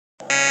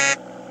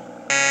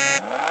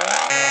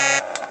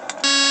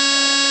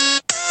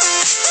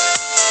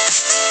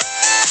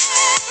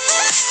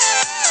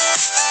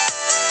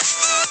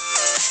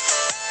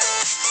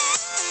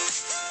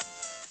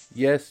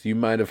Yes, you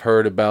might have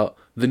heard about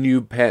the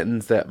new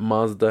patents that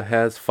Mazda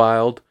has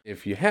filed.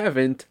 If you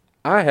haven't,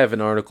 I have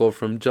an article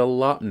from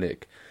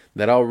Jalopnik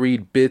that I'll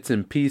read bits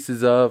and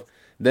pieces of,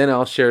 then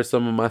I'll share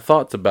some of my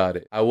thoughts about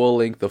it. I will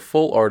link the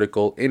full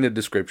article in the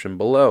description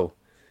below.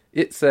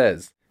 It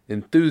says,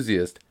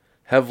 enthusiasts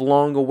have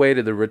long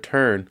awaited the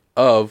return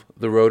of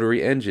the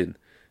rotary engine.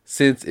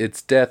 Since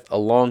its death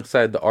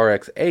alongside the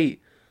RX-8,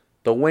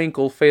 the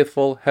Wankel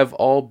faithful have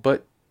all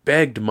but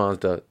begged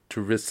Mazda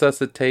to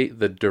resuscitate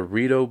the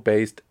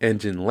Dorito-based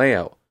engine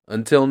layout.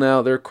 Until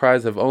now, their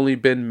cries have only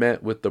been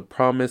met with the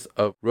promise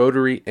of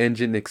rotary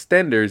engine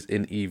extenders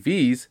in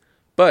EVs,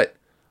 but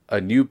a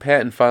new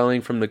patent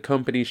filing from the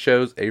company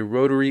shows a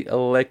rotary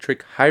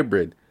electric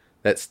hybrid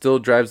that still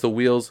drives the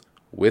wheels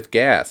with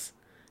gas.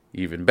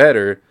 Even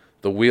better,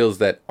 the wheels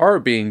that are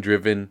being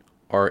driven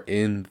are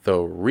in the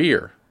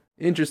rear.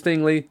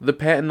 Interestingly, the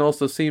patent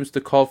also seems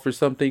to call for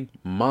something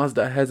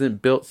Mazda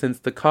hasn't built since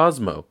the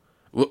Cosmo.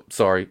 Whoops,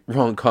 sorry,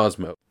 wrong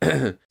Cosmo.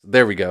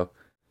 There we go.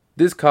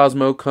 This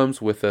Cosmo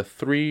comes with a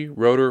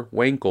 3-rotor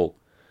Wankel.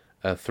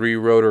 A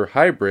 3-rotor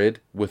hybrid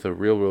with a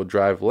rear-wheel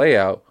drive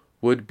layout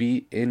would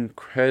be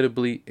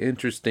incredibly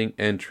interesting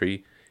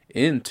entry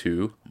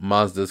into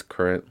Mazda's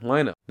current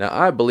lineup. Now,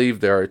 I believe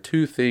there are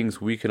 2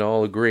 things we can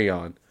all agree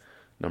on.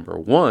 Number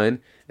 1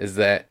 is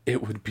that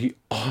it would be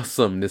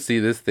awesome to see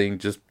this thing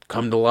just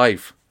come to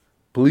life.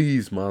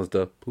 Please,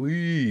 Mazda,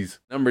 please.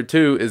 Number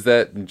 2 is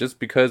that just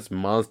because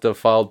Mazda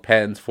filed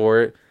patents for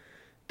it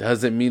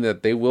doesn't mean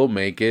that they will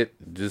make it.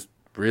 It just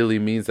really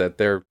means that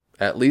they're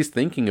at least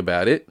thinking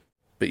about it.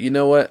 But you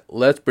know what?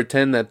 Let's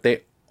pretend that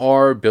they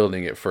are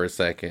building it for a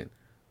second.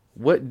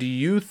 What do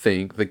you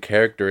think the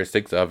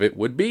characteristics of it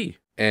would be?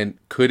 And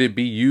could it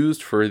be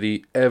used for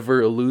the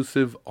ever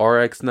elusive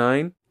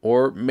RX-9?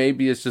 Or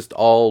maybe it's just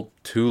all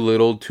too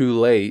little too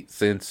late,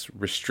 since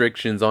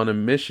restrictions on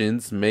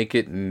emissions make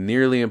it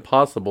nearly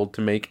impossible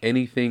to make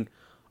anything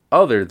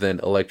other than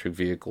electric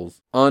vehicles.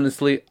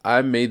 Honestly,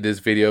 I made this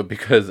video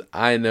because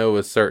I know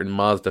a certain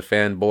Mazda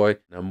fanboy,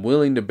 and I'm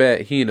willing to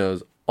bet he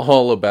knows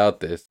all about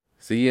this.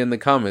 See you in the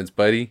comments,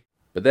 buddy.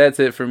 But that's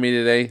it for me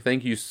today.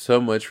 Thank you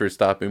so much for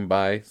stopping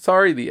by.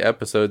 Sorry the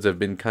episodes have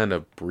been kind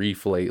of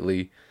brief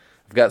lately.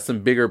 I've got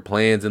some bigger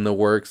plans in the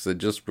works that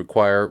just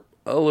require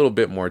a little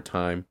bit more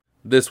time.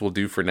 This will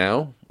do for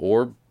now,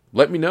 or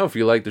let me know if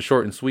you like the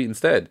short and sweet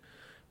instead.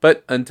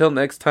 But until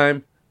next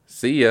time,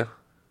 see ya.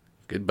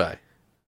 Goodbye.